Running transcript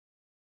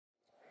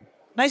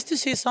Nice to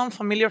see some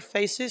familiar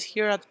faces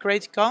here at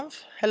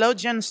GR8Conf. Hello,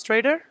 Jen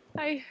Strater.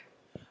 Hi.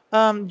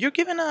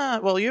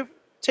 You're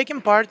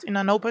taking part in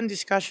an open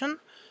discussion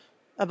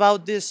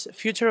about this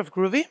future of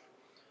Groovy.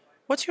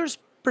 What's your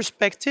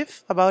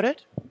perspective about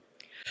it?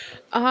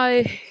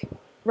 I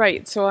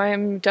right, so I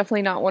am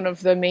definitely not one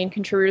of the main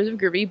contributors of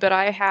Groovy, but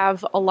I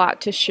have a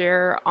lot to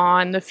share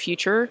on the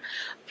future,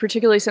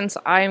 particularly since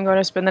I am going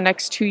to spend the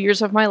next 2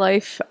 years of my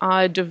life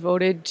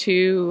devoted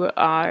to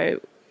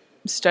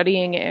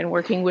studying and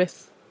working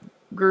with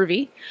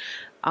Groovy.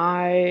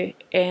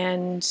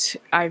 And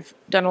I've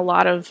done a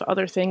lot of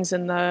other things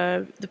in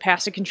the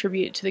past to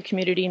contribute to the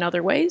community in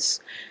other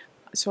ways.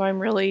 So I'm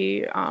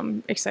really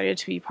excited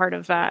to be part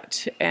of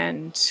that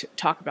and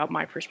talk about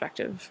my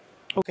perspective.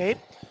 Okay.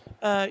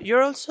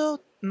 You're also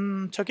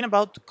talking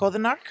about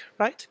Codenarc,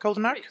 right?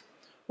 Codenarc?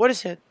 What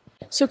is it?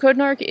 So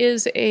CodeNarc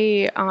is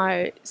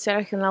a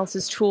static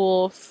analysis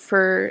tool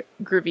for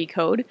Groovy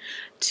code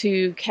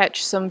to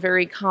catch some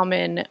very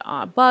common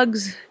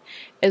bugs,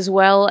 as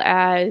well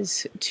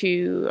as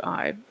to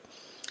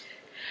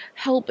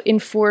help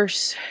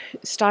enforce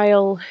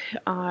style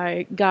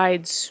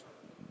guides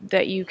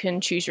that you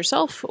can choose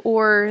yourself,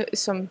 or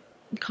some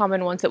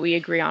common ones that we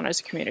agree on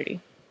as a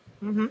community.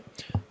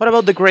 What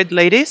about the great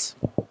ladies?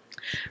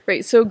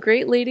 Right, so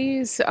Great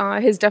Ladies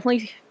has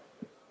definitely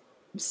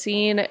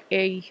seen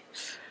a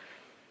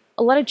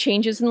lot of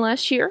changes in the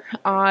last year.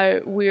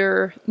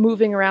 We're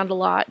moving around a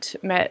lot,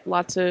 met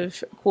lots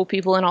of cool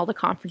people in all the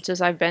conferences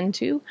I've been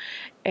to,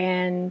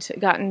 and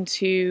gotten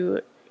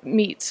to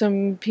meet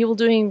some people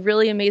doing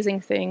really amazing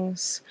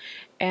things.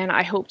 And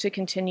I hope to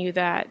continue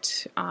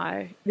that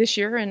this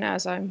year and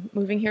as I'm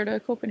moving here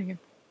to Copenhagen.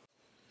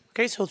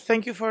 Okay, so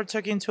thank you for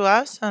talking to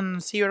us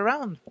and see you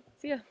around.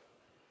 See ya.